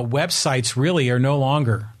about how websites really are no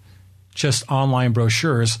longer just online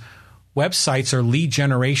brochures. Websites are lead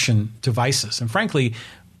generation devices. And frankly,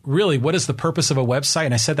 really, what is the purpose of a website?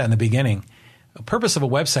 And I said that in the beginning. The purpose of a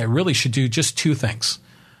website really should do just two things.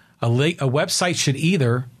 A website should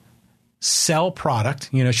either sell product,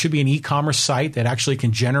 it should be an e-commerce site that actually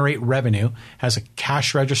can generate revenue, has a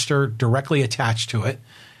cash register directly attached to it.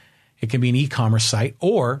 It can be an e-commerce site.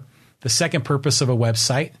 Or the second purpose of a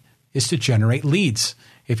website is to generate leads.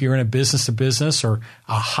 If you're in a business-to-business or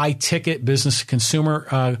a high-ticket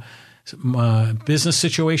business-to-consumer business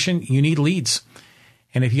situation, you need leads.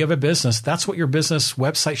 And if you have a business, that's what your business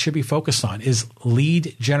website should be focused on, is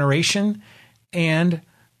lead generation and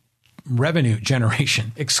revenue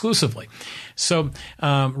generation exclusively. So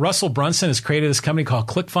Russell Brunson has created this company called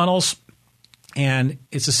ClickFunnels, and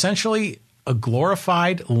it's essentially a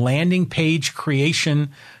glorified landing page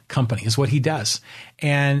creation company is what he does.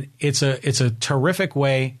 And it's a terrific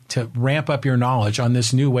way to ramp up your knowledge on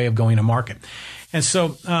this new way of going to market. And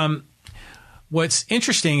so what's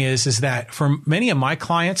interesting is that for many of my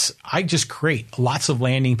clients, I just create lots of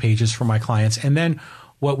landing pages for my clients. And then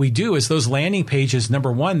what we do is those landing pages,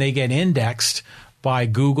 number one, they get indexed by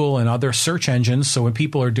Google and other search engines. So when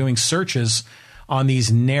people are doing searches on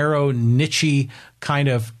these narrow, niche kind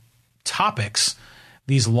of topics,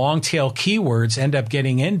 these long tail keywords end up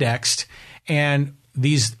getting indexed, and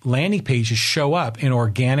these landing pages show up in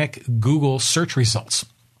organic Google search results.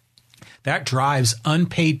 That drives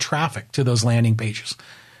unpaid traffic to those landing pages.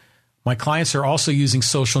 My clients are also using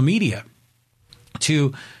social media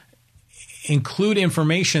to include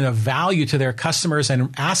information of value to their customers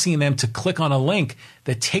and asking them to click on a link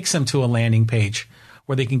that takes them to a landing page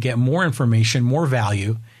where they can get more information, more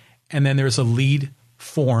value, and then there's a lead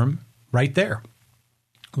form right there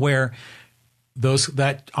where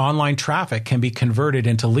that online traffic can be converted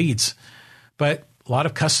into leads. But a lot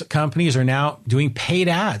of companies are now doing paid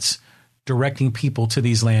ads directing people to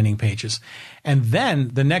these landing pages. And then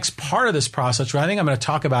the next part of this process, which I think I'm going to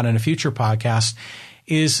talk about in a future podcast,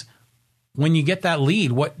 is when you get that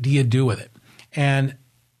lead, what do you do with it? And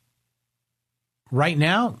right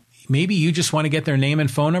now, maybe you just want to get their name and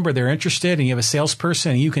phone number, they're interested, and you have a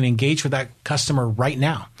salesperson, and you can engage with that customer right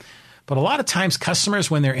now. But a lot of times customers,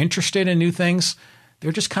 when they're interested in new things,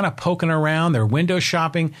 they're just kind of poking around, they're window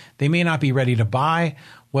shopping, they may not be ready to buy.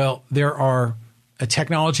 Well, there are a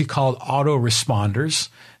technology called autoresponders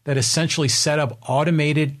that essentially set up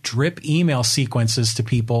automated drip email sequences to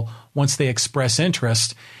people once they express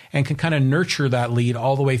interest and can kind of nurture that lead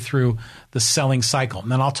all the way through the selling cycle.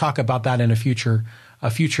 And then I'll talk about that in a future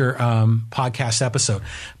podcast episode.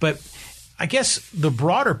 But I guess the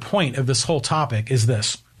broader point of this whole topic is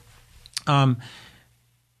this.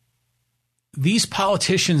 These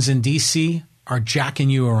politicians in D.C. are jacking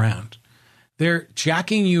you around. They're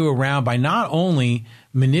jacking you around by not only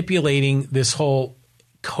manipulating this whole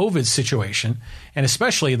COVID situation, and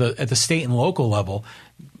especially at the state and local level,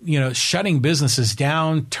 shutting businesses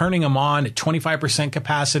down, turning them on at 25%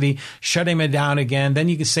 capacity, shutting them down again. Then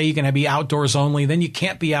you can say you can be outdoors only. Then you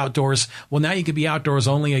can't be outdoors. Well, now you can be outdoors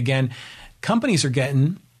only again. Companies are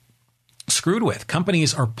getting screwed with.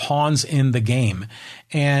 Companies are pawns in the game.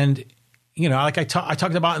 And, like I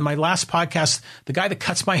talked about in my last podcast, the guy that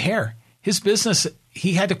cuts my hair, his business,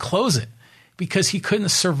 he had to close it because he couldn't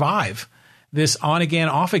survive this on again,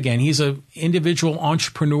 off again. He's an individual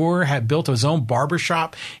entrepreneur, had built his own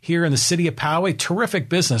barbershop here in the city of Poway. Terrific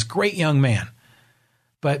business, great young man.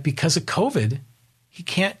 But because of COVID, he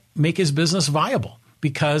can't make his business viable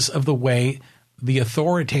because of the way the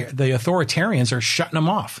authoritarians are shutting him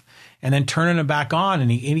off and then turning him back on.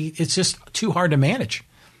 And it's just too hard to manage.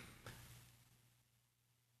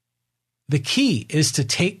 The key is to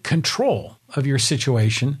take control of your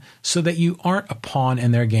situation so that you aren't a pawn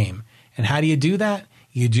in their game. And how do you do that?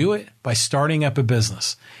 You do it by starting up a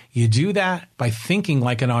business. You do that by thinking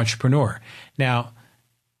like an entrepreneur. Now,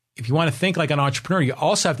 if you want to think like an entrepreneur, you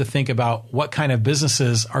also have to think about what kind of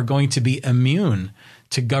businesses are going to be immune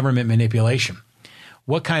to government manipulation.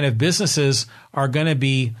 What kind of businesses are going to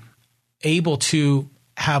be able to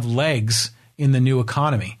have legs in the new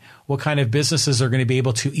economy? What kind of businesses are going to be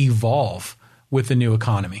able to evolve with the new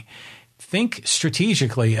economy? Think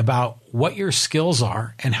strategically about what your skills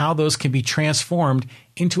are and how those can be transformed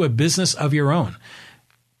into a business of your own.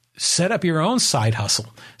 Set up your own side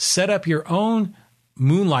hustle. Set up your own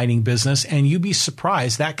moonlighting business, and you'd be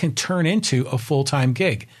surprised that can turn into a full-time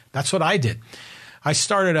gig. That's what I did. I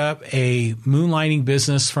started up a moonlighting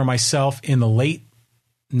business for myself in the late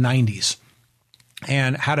 90s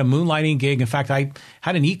and had a moonlighting gig. In fact, I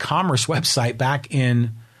had an e-commerce website back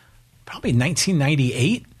in probably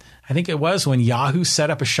 1998. I think it was when Yahoo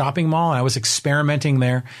set up a shopping mall, and I was experimenting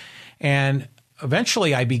there. And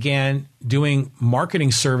eventually I began doing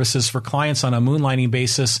marketing services for clients on a moonlighting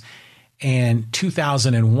basis in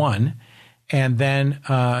 2001. And then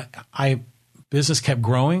business kept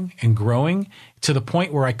growing and growing to the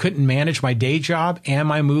point where I couldn't manage my day job and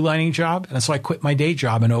my moonlighting job. And so I quit my day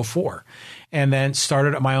job in 2004 and then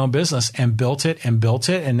started up my own business and built it.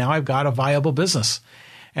 And now I've got a viable business.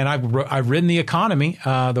 And I've ridden the economy,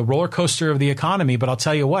 the roller coaster of the economy. But I'll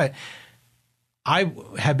tell you what, I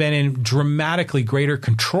have been in dramatically greater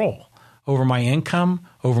control over my income,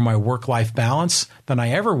 over my work-life balance than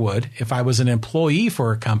I ever would if I was an employee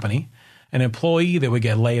for a company, an employee that would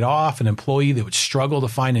get laid off, an employee that would struggle to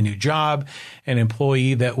find a new job, an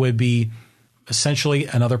employee that would be essentially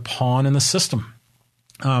another pawn in the system.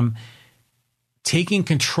 Taking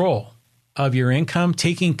control of your income,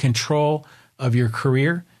 taking control of your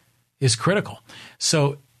career is critical.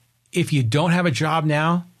 So if you don't have a job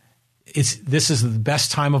now, this is the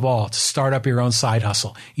best time of all to start up your own side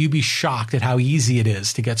hustle. You'd be shocked at how easy it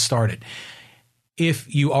is to get started.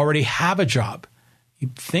 If you already have a job,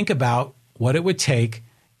 you think about what it would take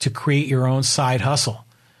to create your own side hustle,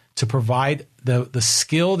 to provide the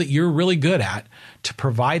skill that you're really good at, to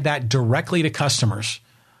provide that directly to customers,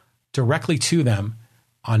 directly to them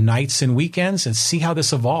on nights and weekends, and see how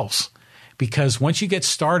this evolves. Because once you get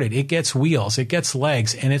started, it gets wheels, it gets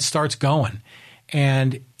legs, and it starts going.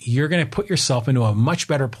 And you're going to put yourself into a much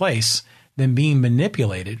better place than being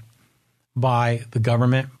manipulated by the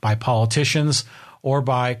government, by politicians, or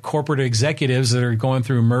by corporate executives that are going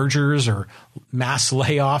through mergers or mass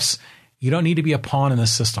layoffs. You don't need to be a pawn in the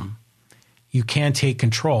system. You can take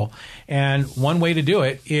control. And one way to do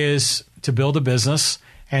it is to build a business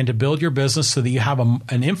and to build your business so that you have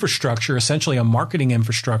an infrastructure, essentially a marketing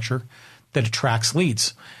infrastructure that attracts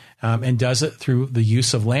leads and does it through the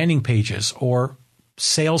use of landing pages or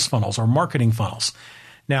sales funnels or marketing funnels.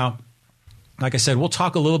 Now, like I said, we'll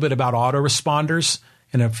talk a little bit about autoresponders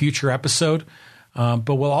in a future episode,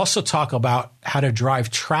 but we'll also talk about how to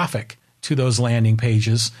drive traffic to those landing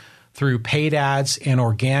pages through paid ads and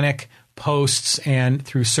organic posts and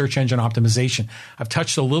through search engine optimization. I've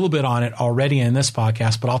touched a little bit on it already in this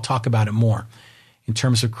podcast, but I'll talk about it more in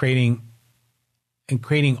terms of creating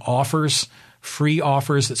offers, free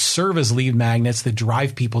offers that serve as lead magnets that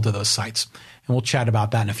drive people to those sites. And we'll chat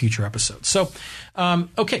about that in a future episode. So,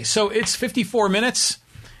 okay, so it's 54 minutes.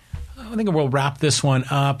 I think we'll wrap this one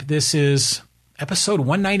up. This is episode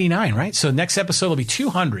 199, right? So next episode will be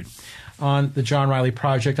 200 on the John Riley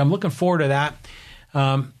Project. I'm looking forward to that.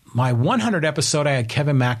 My 100 episode, I had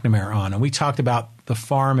Kevin McNamara on, and we talked about the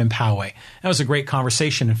farm in Poway. That was a great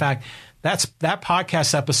conversation. In fact, that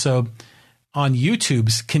podcast episode on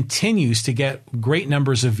YouTube continues to get great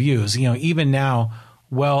numbers of views. Even now,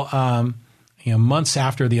 months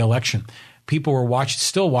after the election, people were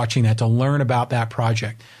still watching that to learn about that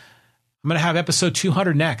project. I'm going to have episode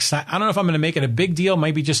 200 next. I don't know if I'm going to make it a big deal,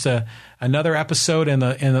 maybe just another episode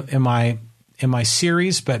in my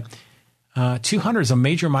series, but 200 is a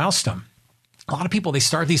major milestone. A lot of people, they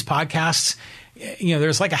start these podcasts.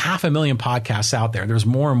 There's like 500,000 podcasts out there. There's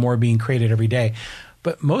more and more being created every day,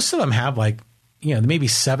 but most of them have maybe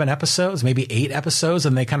 7 episodes, maybe 8 episodes,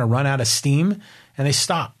 and they kind of run out of steam and they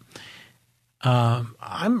stop.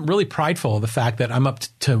 I'm really prideful of the fact that I'm up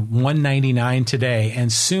to 199 today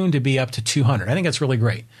and soon to be up to 200. I think that's really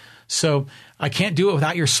great. So I can't do it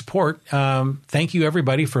without your support. Thank you,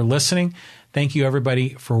 everybody, for listening. Thank you, everybody,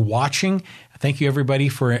 for watching. Thank you, everybody,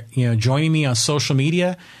 for joining me on social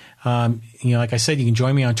media. Like I said, you can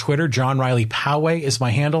join me on Twitter. John Riley Poway is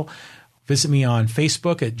my handle. Visit me on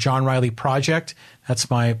Facebook at John Riley Project.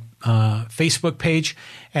 That's my Facebook page.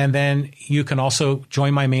 And then you can also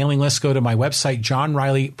join my mailing list. Go to my website,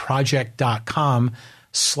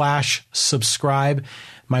 johnrileyproject.com/subscribe.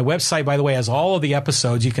 My website, by the way, has all of the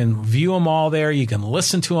episodes. You can view them all there. You can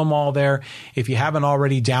listen to them all there. If you haven't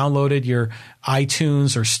already downloaded your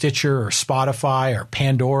iTunes or Stitcher or Spotify or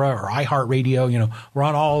Pandora or iHeartRadio, we're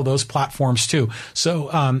on all of those platforms too. So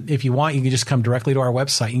if you want, you can just come directly to our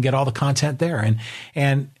website. You can get all the content there.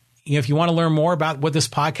 And if you want to learn more about what this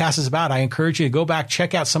podcast is about, I encourage you to go back,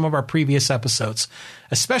 check out some of our previous episodes,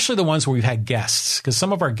 especially the ones where we've had guests, because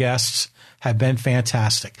some of our guests have been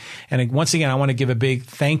fantastic. And once again, I want to give a big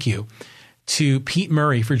thank you to Pete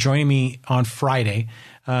Murray for joining me on Friday,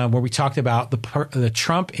 where we talked about the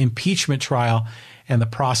Trump impeachment trial and the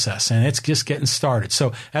process. And it's just getting started.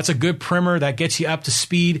 So that's a good primer that gets you up to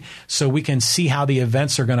speed so we can see how the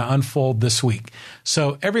events are going to unfold this week.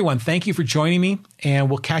 So everyone, thank you for joining me, and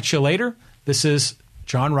we'll catch you later. This is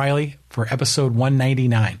John Riley for episode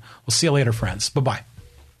 199. We'll see you later, friends. Bye-bye.